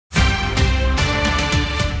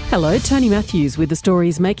Hello, Tony Matthews with the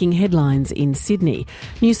stories making headlines in Sydney.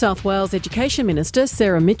 New South Wales Education Minister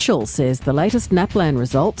Sarah Mitchell says the latest NAPLAN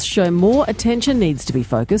results show more attention needs to be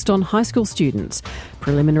focused on high school students.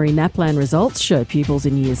 Preliminary NAPLAN results show pupils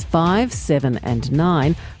in years 5, 7 and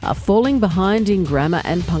 9 are falling behind in grammar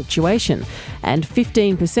and punctuation, and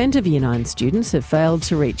 15% of Year 9 students have failed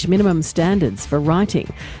to reach minimum standards for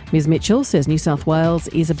writing. Ms Mitchell says New South Wales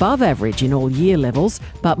is above average in all year levels,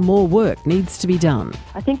 but more work needs to be done.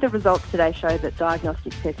 I think the results today show that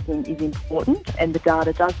diagnostic testing is important and the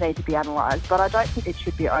data does need to be analysed, but I don't think it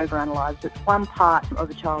should be over-analysed. It's one part of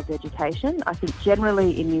a child's education. I think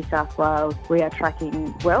generally in New South Wales we are tracking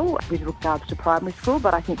well with regards to primary school,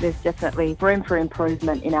 but I think there's definitely room for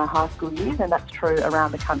improvement in our high school years, and that's true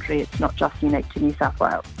around the country. It's not just unique to New South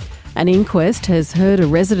Wales. An inquest has heard a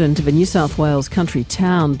resident of a New South Wales country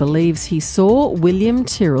town believes he saw William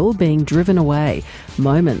Tyrrell being driven away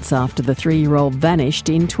moments after the 3-year-old vanished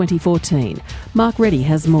in 2014. Mark Reddy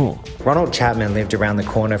has more. Ronald Chapman lived around the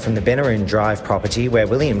corner from the Benaroon Drive property where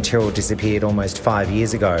William Tyrrell disappeared almost 5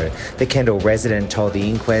 years ago. The Kendall resident told the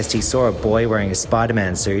inquest he saw a boy wearing a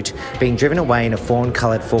Spider-Man suit being driven away in a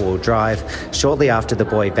fawn-coloured four-wheel drive shortly after the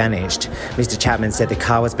boy vanished. Mr Chapman said the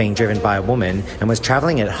car was being driven by a woman and was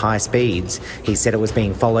travelling at high speeds. He said it was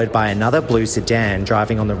being followed by another blue sedan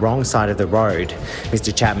driving on the wrong side of the road.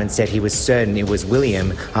 Mr Chapman said he was certain it was William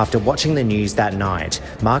after watching the news that night.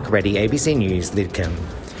 Mark Reddy, ABC News, Lidcombe.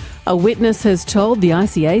 A witness has told the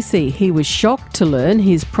ICAC he was shocked to learn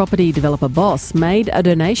his property developer boss made a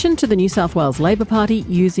donation to the New South Wales Labor Party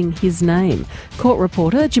using his name. Court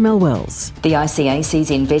reporter Jamelle Wells. The ICAC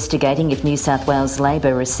is investigating if New South Wales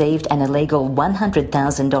Labor received an illegal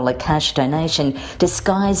 $100,000 cash donation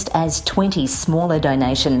disguised as 20 smaller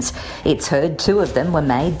donations. It's heard 2 of them were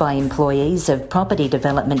made by employees of property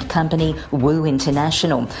development company Woo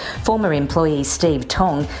International. Former employee Steve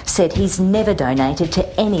Tong said he's never donated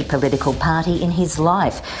to any political party in his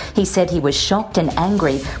life. He said he was shocked and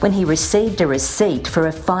angry when he received a receipt for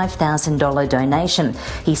a $5,000 donation.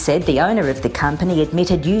 He said the owner of the company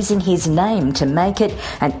admitted using his name to make it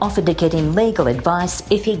and offered to get him legal advice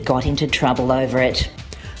if he got into trouble over it.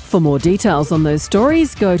 For more details on those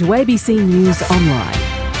stories, go to ABC News Online.